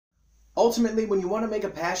Ultimately, when you want to make a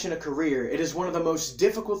passion a career, it is one of the most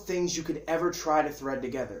difficult things you could ever try to thread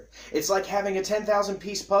together. It's like having a 10,000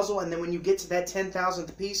 piece puzzle, and then when you get to that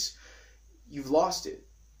 10,000th piece, you've lost it.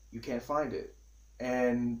 You can't find it.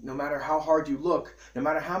 And no matter how hard you look, no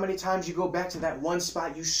matter how many times you go back to that one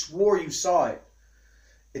spot you swore you saw it,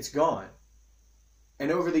 it's gone.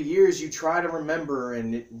 And over the years, you try to remember,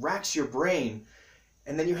 and it racks your brain,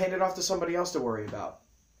 and then you hand it off to somebody else to worry about.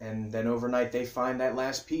 And then overnight they find that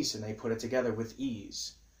last piece and they put it together with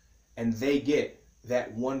ease. And they get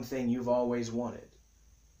that one thing you've always wanted.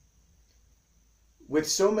 With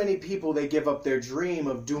so many people, they give up their dream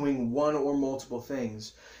of doing one or multiple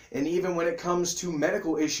things. And even when it comes to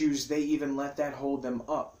medical issues, they even let that hold them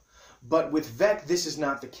up. But with Vec, this is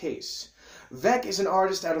not the case. Vec is an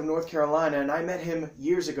artist out of North Carolina, and I met him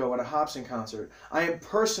years ago at a Hobson concert. I am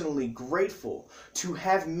personally grateful to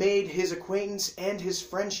have made his acquaintance and his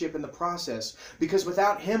friendship in the process, because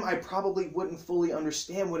without him, I probably wouldn't fully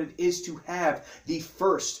understand what it is to have the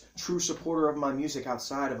first true supporter of my music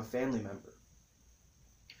outside of a family member.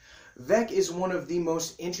 Vec is one of the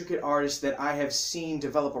most intricate artists that I have seen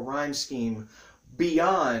develop a rhyme scheme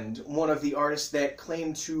beyond one of the artists that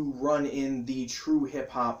claim to run in the true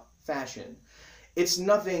hip-hop fashion. It's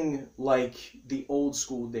nothing like the old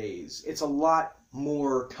school days. It's a lot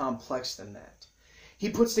more complex than that. He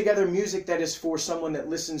puts together music that is for someone that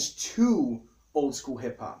listens to old school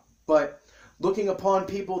hip-hop. But looking upon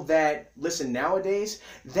people that listen nowadays,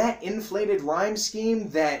 that inflated rhyme scheme,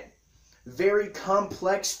 that very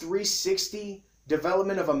complex 360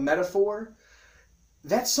 development of a metaphor,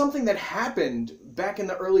 that's something that happened back in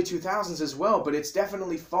the early 2000s as well, but it's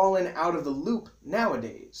definitely fallen out of the loop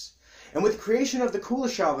nowadays. And with the creation of the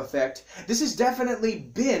Kuleshov effect, this has definitely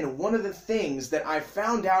been one of the things that I've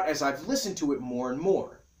found out as I've listened to it more and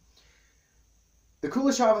more. The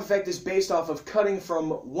Kuleshov effect is based off of cutting from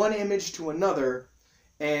one image to another,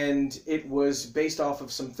 and it was based off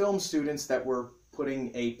of some film students that were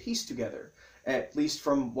putting a piece together. At least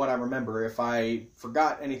from what I remember. If I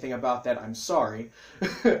forgot anything about that, I'm sorry.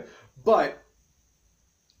 But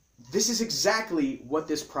this is exactly what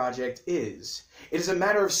this project is. It is a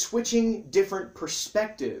matter of switching different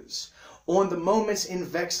perspectives on the moments in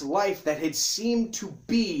Vec's life that had seemed to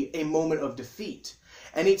be a moment of defeat.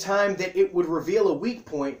 Anytime that it would reveal a weak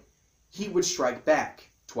point, he would strike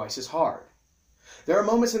back twice as hard. There are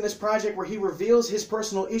moments in this project where he reveals his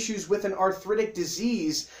personal issues with an arthritic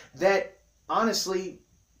disease that honestly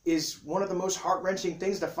is one of the most heart-wrenching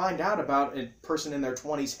things to find out about a person in their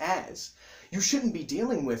 20s has. You shouldn't be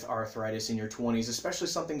dealing with arthritis in your 20s, especially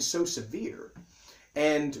something so severe.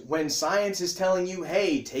 And when science is telling you,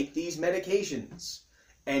 hey, take these medications,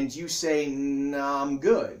 and you say, nah, I'm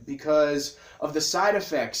good, because of the side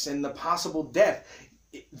effects and the possible death.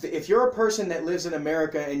 If you're a person that lives in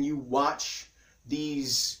America and you watch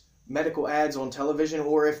these medical ads on television,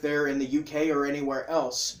 or if they're in the UK or anywhere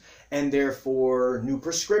else, and they're for new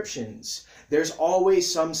prescriptions, there's always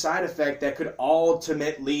some side effect that could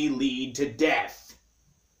ultimately lead to death.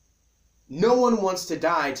 No one wants to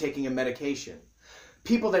die taking a medication.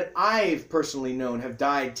 People that I've personally known have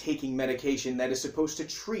died taking medication that is supposed to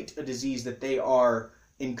treat a disease that they are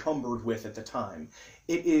encumbered with at the time.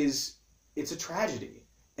 It's a tragedy,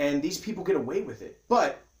 and these people get away with it.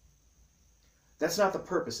 But that's not the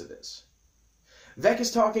purpose of this. Vec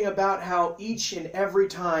is talking about how each and every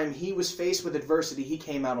time he was faced with adversity, he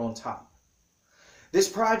came out on top. This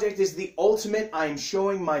project is the ultimate I'm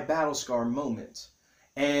showing my battle scar moment.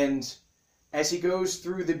 And as he goes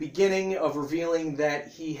through the beginning of revealing that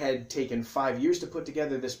he had taken 5 years to put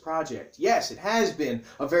together this project. Yes, it has been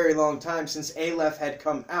a very long time since Aleph had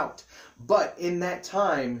come out. But in that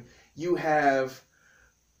time, you have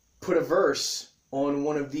put a verse on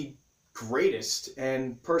one of the greatest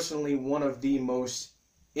and personally one of the most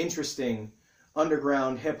interesting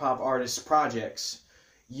underground hip-hop artists' projects.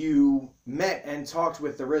 You met and talked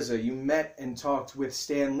with the RZA. You met and talked with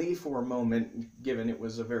Stan Lee for a moment, given it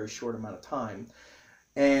was a very short amount of time.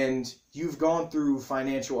 And you've gone through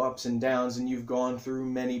financial ups and downs, and you've gone through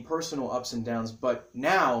many personal ups and downs, but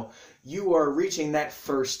now you are reaching that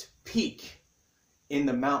first peak in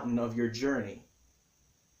the mountain of your journey.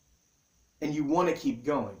 And you want to keep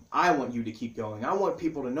going. I want you to keep going. I want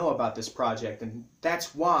people to know about this project, and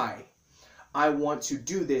that's why I want to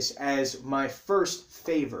do this as my first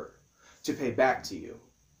favor to pay back to you.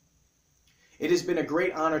 It has been a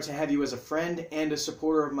great honor to have you as a friend and a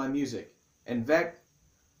supporter of my music. And Vec,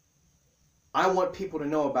 I want people to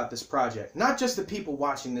know about this project. Not just the people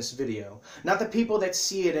watching this video. Not the people that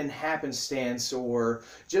see it in happenstance or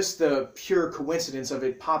just the pure coincidence of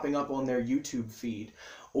it popping up on their YouTube feed.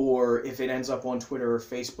 or if it ends up on Twitter or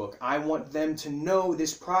Facebook. I want them to know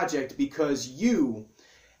this project because you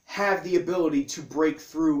have the ability to break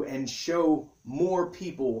through and show more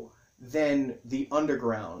people than the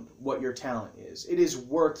underground what your talent is. It is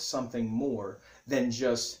worth something more than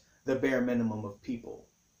just the bare minimum of people.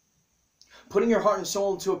 Putting your heart and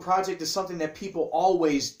soul into a project is something that people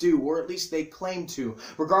always do, or at least they claim to,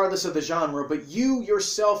 regardless of the genre, but you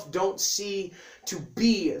yourself don't see to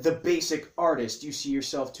be the basic artist. You see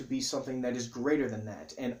yourself to be something that is greater than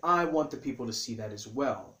that, and I want the people to see that as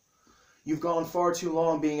well. You've gone far too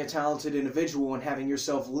long being a talented individual and having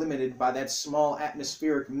yourself limited by that small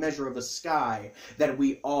atmospheric measure of the sky that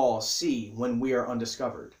we all see when we are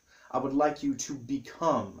undiscovered. I would like you to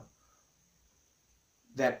become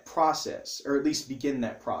that process, or at least begin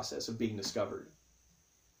that process of being discovered.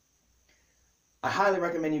 I highly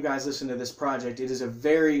recommend you guys listen to this project. It is a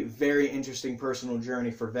very, very interesting personal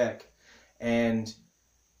journey for Vec, and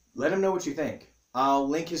let him know what you think. I'll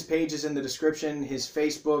link his pages in the description, his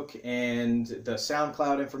Facebook, and the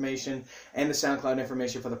Soundcloud information, and the Soundcloud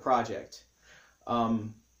information for the project.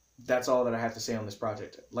 That's all that I have to say on this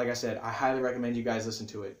project. Like I said, I highly recommend you guys listen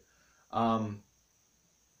to it.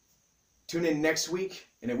 Tune in next week,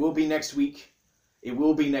 and it will be next week. It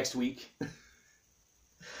will be next week.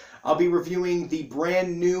 I'll be reviewing the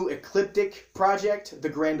brand new Ecliptic project, The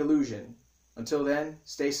Grand Illusion. Until then,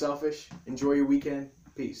 stay selfish, enjoy your weekend,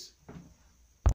 peace.